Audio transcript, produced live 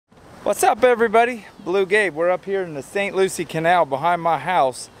What's up, everybody? Bluegabe. We're up here in the St. Lucie Canal behind my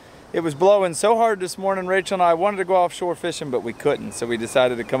house. It was blowing so hard this morning, Rachel and I wanted to go offshore fishing, but we couldn't. So we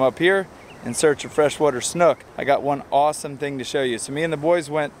decided to come up here in search of freshwater snook. I got one awesome thing to show you. So me and the boys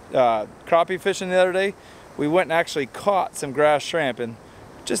went crappie fishing the other day. We went and actually caught some grass shrimp, and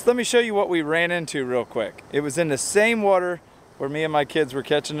just let me show you what we ran into real quick. It was in the same water where me and my kids were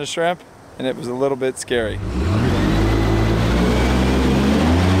catching the shrimp, and it was a little bit scary.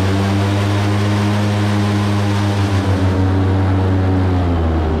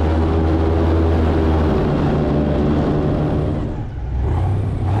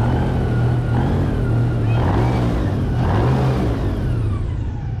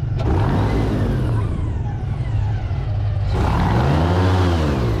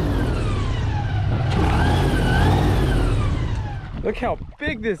 Look how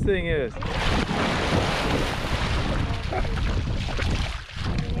big this thing is. How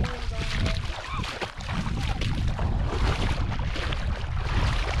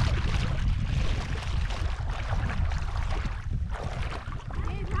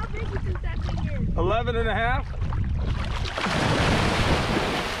big do you think that thing is? 11 and a half.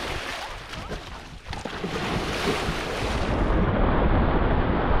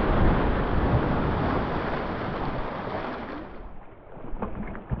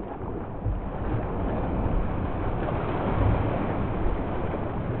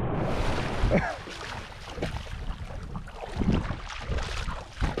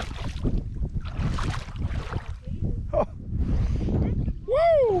 Oh.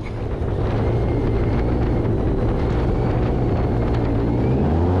 Woo!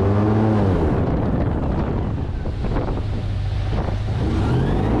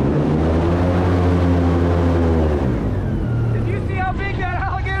 Did you see how big that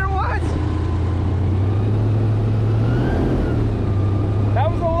alligator was?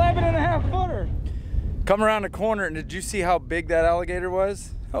 That was 11 and a half footer. Come around the corner, and did you see how big that alligator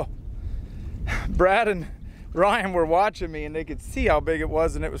was? Oh, Brad and Ryan were watching me and they could see how big it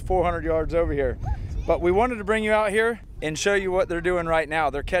was, and it was 400 yards over here. But we wanted to bring you out here and show you what they're doing right now.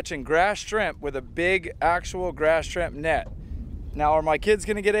 They're catching grass shrimp with a big actual grass shrimp net. Now, are my kids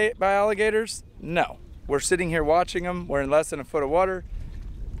gonna get ate by alligators? No. We're sitting here watching them. We're in less than a foot of water.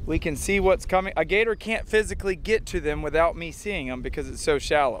 We can see what's coming. A gator can't physically get to them without me seeing them because it's so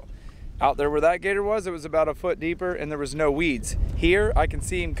shallow. Out there where that gator was, it was about a foot deeper and there was no weeds. Here, I can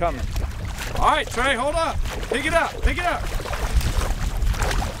see him coming. All right, Trey, hold up. Pick it up, pick it up.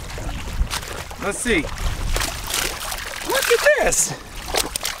 Let's see. Look at this.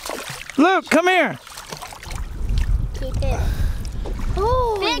 Luke, come here. Keep it.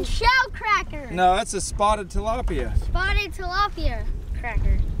 Ooh. Big shell cracker. No, that's a spotted tilapia. Spotted tilapia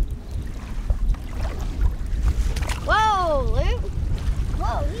cracker. Whoa, Luke.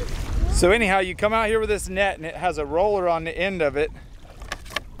 Whoa. So anyhow, you come out here with this net and it has a roller on the end of it,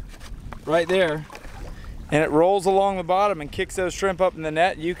 right there, and it rolls along the bottom and kicks those shrimp up in the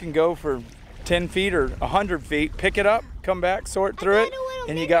net. You can go for 10 feet or 100 feet, pick it up, come back, sort through it,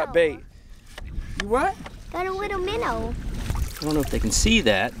 and you got bait. You what? Got a little minnow. I don't know if they can see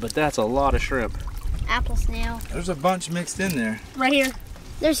that, but that's a lot of shrimp. Apple snail. There's a bunch mixed in there. Right here.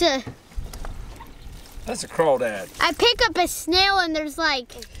 There's a... That's a crawdad. I pick up a snail and there's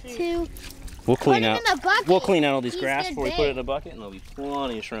like two. We'll clean out. Put him in the bucket. We'll clean out all these grass good before we bait. put it in a bucket, and there'll be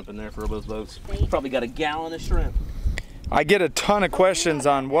plenty of shrimp in there for both boats. Probably got a gallon of shrimp. I get a ton of questions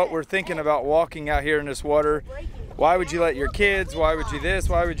on what we're thinking about walking out here in this water. Why would you let your kids? Why would you this?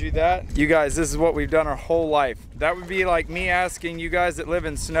 Why would you that? You guys, this is what we've done our whole life. That would be like me asking you guys that live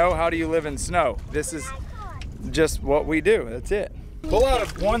in snow, how do you live in snow? This is just what we do. That's it. Pull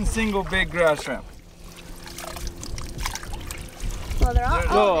out one single big grass shrimp. Well, they're all,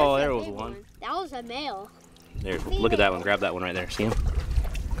 Oh, that's a there was big one. That was a male. There, look at that one. Grab that one right there. See him?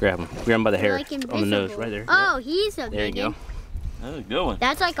 Grab him. Grab him by the hair Like on the nose, invisible. right there. Oh, he's a There you big go. one. That was a good one.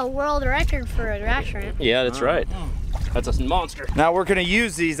 That's like a world record for a grass shrimp. Yeah, that's right. That's a monster. Now we're gonna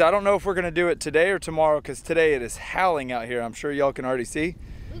use these. I don't know if we're gonna do it today or tomorrow, because today it is howling out here. I'm sure y'all can already see.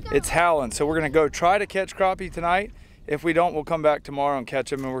 It's howling. So we're gonna go try to catch crappie tonight. If we don't, we'll come back tomorrow and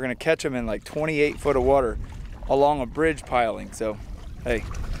catch them, and we're gonna catch them in like 28 foot of water along a bridge piling. So, hey,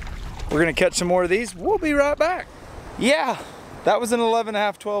 we're gonna catch some more of these. We'll be right back. Yeah, that was an 11 and a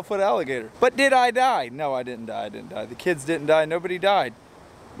half, 12 foot alligator. But did I die? No, I didn't die. I didn't die. The kids didn't die. Nobody died.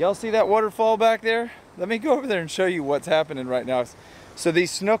 Y'all see that waterfall back there? Let me go over there and show you what's happening right now. So these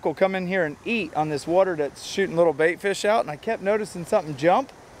snook will come in here and eat on this water that's shooting little bait fish out, and I kept noticing something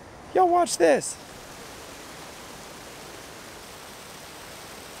jump. Y'all watch this.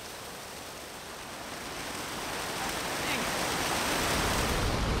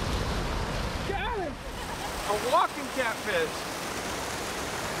 A walking catfish.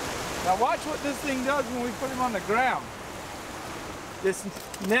 Now watch what this thing does when we put him on the ground. This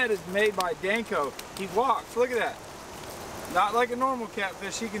net is made by Danko. He walks, look at that. Not like a normal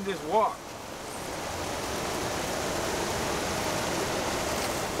catfish, he can just walk.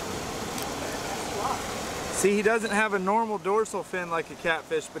 See, he doesn't have a normal dorsal fin like a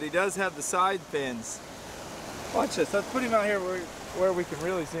catfish, but he does have the side fins. Watch this, let's put him out here where we can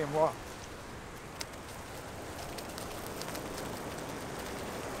really see him walk.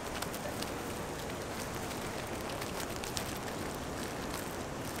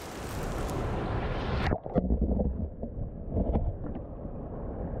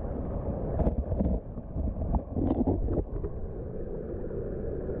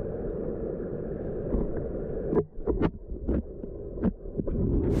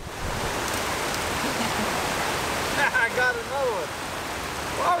 Got another one.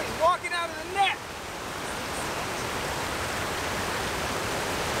 Wow, he's walking out of the net.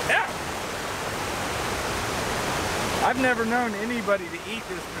 Yeah. I've never known anybody to eat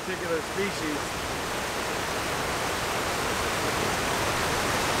this particular species.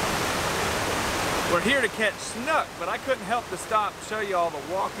 We're here to catch snook, but I couldn't help to stop and show you all the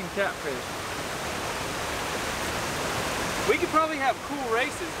walking catfish. We could probably have cool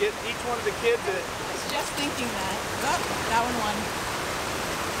races, get each one of the kids to... Just thinking that. Oh, that one won.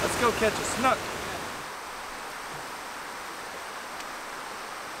 Let's go catch a snook.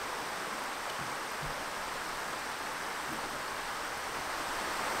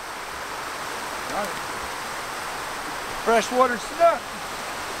 Got it. Freshwater snook.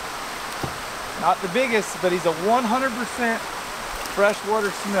 Not the biggest, but he's a 100%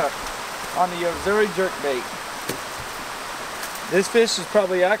 freshwater snook on the Missouri jerkbait. This fish has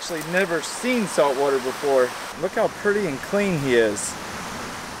probably actually never seen salt water before. Look how pretty and clean he is.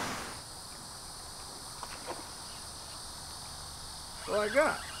 That's all I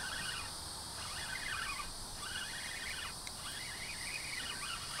got.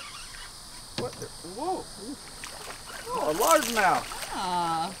 What the, whoa. Oh, a largemouth.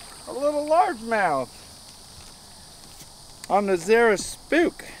 Aww. A little largemouth. On the Zara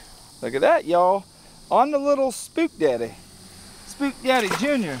Spook. Look at that, y'all. On the little Spook Daddy. Spook Daddy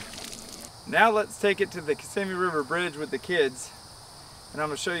Jr. Now let's take it to the Kissimmee River Bridge with the kids, and I'm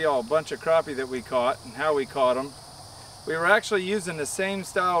going to show you all a bunch of crappie that we caught and how we caught them. We were actually using the same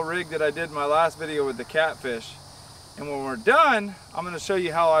style rig that I did in my last video with the catfish, and when we're done I'm going to show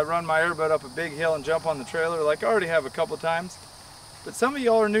you how I run my airboat up a big hill and jump on the trailer like I already have a couple times. But some of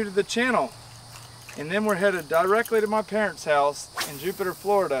y'all are new to the channel, and then we're headed directly to my parents' house in Jupiter,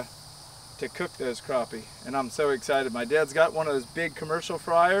 Florida to cook those crappie, and I'm so excited. My dad's got one of those big commercial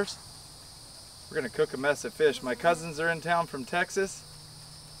fryers. We're gonna cook a mess of fish. My cousins are in town from Texas.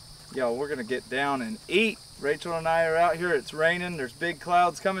 Yo, we're gonna get down and eat. Rachel and I are out here. It's raining. There's big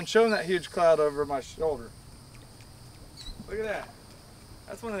clouds coming. Show them that huge cloud over my shoulder. Look at that.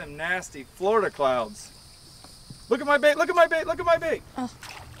 That's one of them nasty Florida clouds. Look at my bait. Look at my bait. Look at my bait. Oh.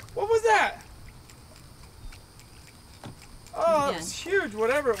 What was that? Oh, it was huge,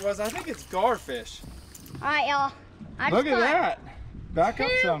 whatever it was. I think it's garfish. Alright, y'all. Look at that. Back up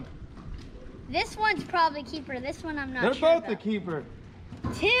some. This one's probably keeper. This one I'm not They're sure both the keeper.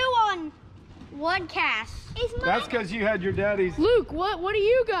 2 on 1 cast. That's because you had your daddy's. Luke, what do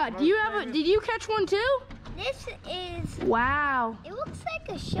you got? Do you have a? Did you catch one too? This is. Wow. It looks like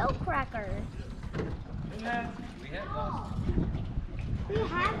a shell cracker. We had one. We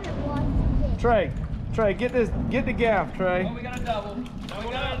haven't lost Trey, get the gaff, Trey. Oh, we got a double. No,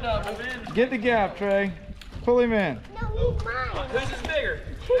 we got a double. Get the gaff, Trey. Pull him in. No, he's mine. Whose is bigger?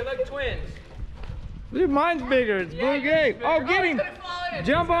 They're like twins. Dude, mine's bigger. It's Bluegabe. Oh, get him.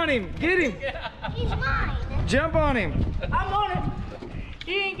 Jump on him. Get him. He's mine. Jump on him. I'm on it.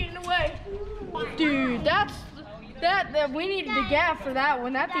 He ain't getting away. Dude, that we needed the gaff for that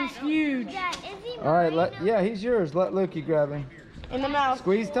one. That thing's huge. Dad, is he mine? All right, yeah, he's yours. Let Lukey grab him. In the mouth.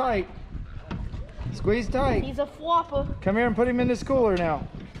 Squeeze tight. Squeeze tight. He's a flopper. Come here and put him in this cooler now.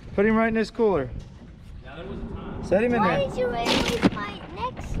 Put him right in this cooler. Set him in Why there. did you release my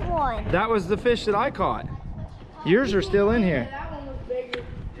next one? That was the fish that I caught. Yours are still in here. That one was bigger.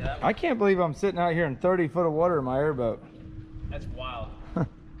 I can't believe I'm sitting out here in 30 foot of water in my airboat. That's wild. Look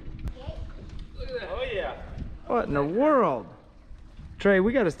at that. Oh yeah. What in the world? Trey,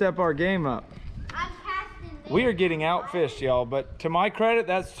 we got to step our game up. I'm casting this. We are getting outfished, y'all, but to my credit,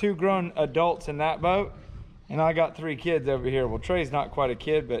 that's 2 grown adults in that boat, and I got 3 kids over here. Well, Trey's not quite a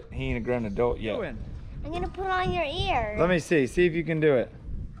kid, but he ain't a grown adult yet. I'm gonna put on your ear. Let me see if you can do it.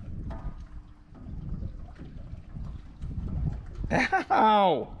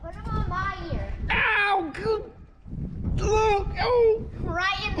 Ow! Put him on my ear. Ow! good. Luke, oh.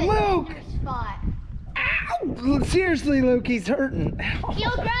 Right in the Luke. danger spot. Ow. Seriously, Luke, he's hurting.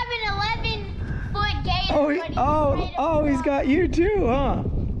 He'll grab an 11-foot gator. Oh, but he's afraid of he's got you too, huh?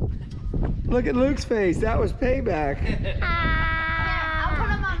 Look at Luke's face. That was payback. I'll put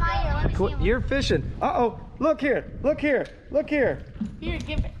him on my ear. Let me see him. You're fishing. Uh-oh. Look here. Look here. Look here. Here,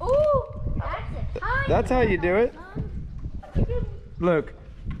 give it. Ooh, that's a tiny That's how you do it. one. Luke,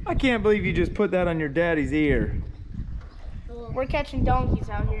 I can't believe you just put that on your daddy's ear. We're catching donkeys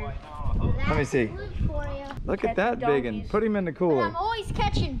out here. Let me see. Luke for you. Look at that Catching big one. donkeys. Put him in the But cooler. I'm always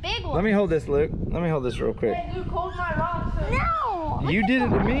catching big ones. Let me hold this, Luke. Let me hold this real quick. Hey, Luke, hold my rod. So No. You did it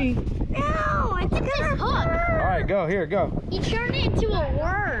to me. No, it's a good hook. All right, go. Here, go. He turned it into a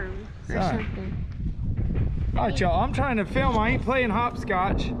worm or Son. something. All right, y'all. I'm trying to film. I ain't playing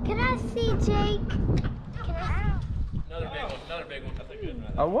hopscotch. Can I see Jake? Can I Another big one. Another big one. That's a good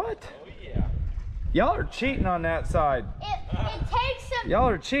one. A what? Oh yeah. Y'all are cheating on that side. It takes some. Y'all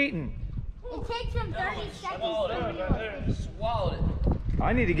are cheating. It takes them 30 seconds Swallowed to it. reel. Swallowed it.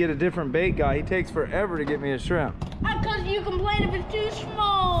 I need to get a different bait guy. He takes forever to get me a shrimp. because you complain if it's too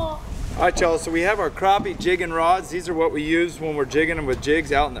small. All right, y'all, so we have our crappie jigging rods. These are what we use when we're jigging them with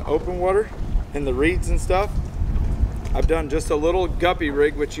jigs out in the open water, in the reeds and stuff. I've done just a little guppy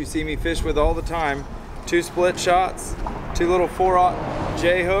rig, which you see me fish with all the time. 2 split shots, 2 little 4/0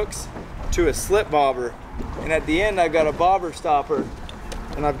 J hooks, to a slip bobber. And at the end, I've got a bobber stopper,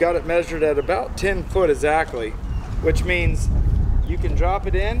 and I've got it measured at about 10 foot exactly, which means you can drop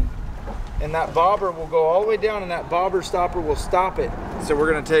it in, and that bobber will go all the way down, and that bobber stopper will stop it. So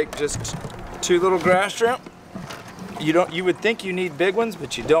we're gonna take just 2 little grass shrimp. You would think you need big ones,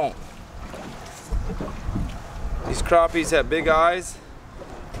 but you don't. These crappies have big eyes,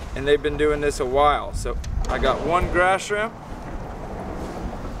 and they've been doing this a while. So I got 1 grass shrimp,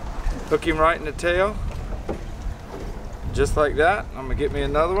 hook him right in the tail, just like that. I'm gonna get me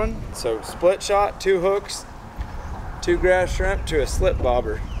another one. So split shot, 2 hooks, 2 grass shrimp to a slip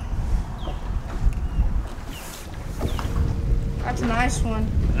bobber. That's a nice one.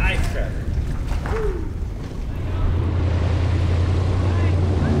 Nice cracker.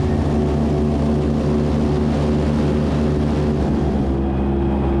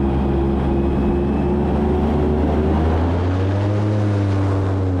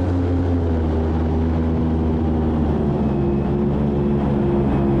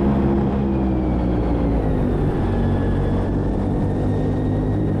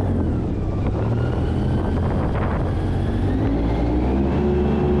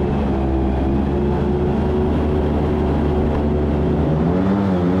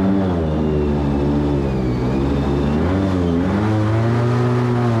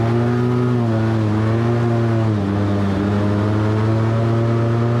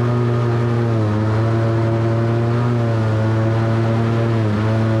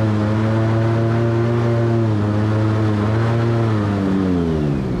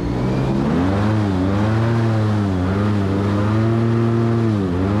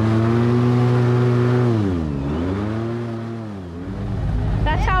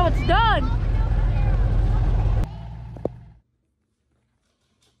 That's how it's done.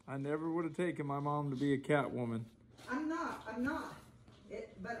 I never would have taken my mom to be a cat woman. I'm not.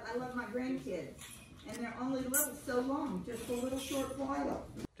 But I love my grandkids. And they're only little so long, just a little short while.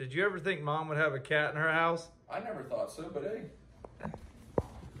 Did you ever think mom would have a cat in her house? I never thought so, but hey.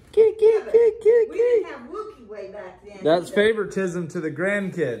 Kitty, kitty, kitty, kitty, We kitty. didn't have Wookie way back then. That's either. favoritism to the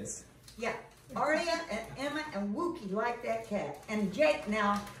grandkids. Yeah. Aria and Emma and Wookie like that cat. And Jake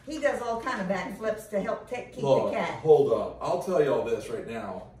now, he does all kind of backflips to help keep Look, the cat. hold up. I'll tell you all this right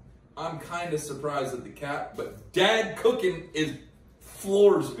now. I'm kind of surprised at the cat, but Dad cooking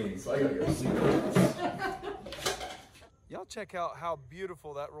floors me. So I gotta go see her. Y'all check out how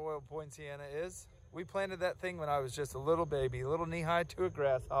beautiful that Royal Poinciana is. We planted that thing when I was just a little baby, a little knee-high to a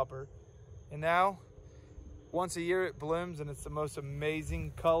grasshopper. And now, once a year it blooms, and it's the most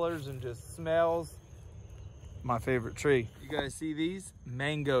amazing colors and just smells. My favorite tree. You guys see these?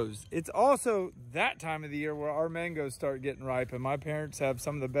 Mangoes. It's also that time of the year where our mangoes start getting ripe, and my parents have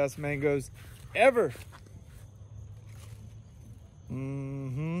some of the best mangoes ever.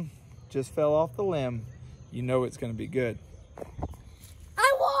 Just fell off the limb. You know it's gonna be good.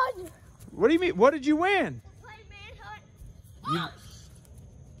 I won! What do you mean? What did you win? Play manhunt.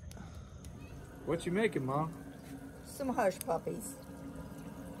 What you making, Mom? Some hush puppies.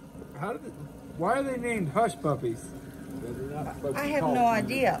 Why are they named hush puppies? I have no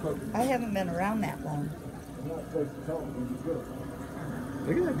idea. I haven't been around that long. Look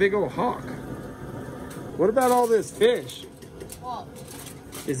at that big old hawk. What about all this fish? Well,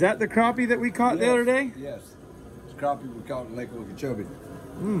 Is that the crappie that we caught the other day? Yes. It's crappie we caught in Lake Okeechobee.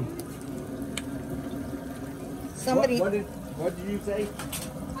 Somebody. What did you say?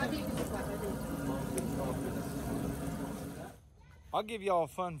 I'll give y'all a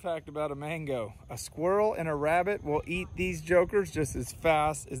fun fact about a mango. A squirrel and a rabbit will eat these jokers just as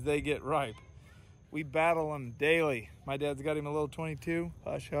fast as they get ripe. We battle them daily. My dad's got him a little 22.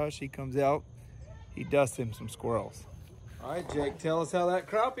 Hush, hush, he comes out. He dusts him some squirrels. All right, Jake, tell us how that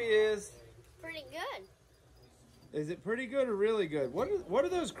crappie is. Pretty good. Is it pretty good or really good? What are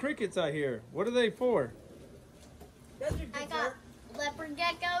those crickets I hear? What are they for? I got leopard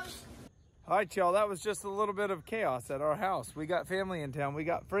geckos. All right, y'all, that was just a little bit of chaos at our house. We got family in town. We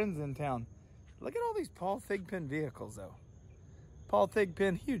got friends in town. Look at all these Paul Thigpen vehicles, though. Paul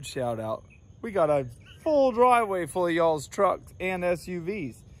Thigpen, huge shout out. We got a full driveway full of y'all's trucks and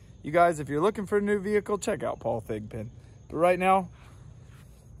SUVs. You guys, if you're looking for a new vehicle, check out Paul Thigpen. But right now,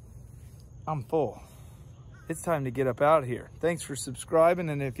 I'm full. It's time to get up out of here. Thanks for subscribing,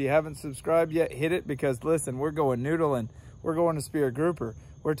 and if you haven't subscribed yet, hit it, because listen, we're going noodling. We're going to Spirit Grouper.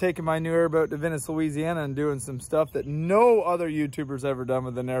 We're taking my new airboat to Venice, Louisiana, and doing some stuff that no other YouTuber's ever done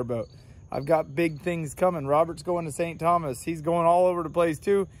with an airboat. I've got big things coming. Robert's going to St. Thomas. He's going all over the place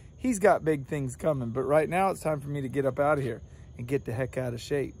too. He's got big things coming. But right now, it's time for me to get up out of here and get the heck out of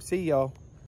shape. See y'all.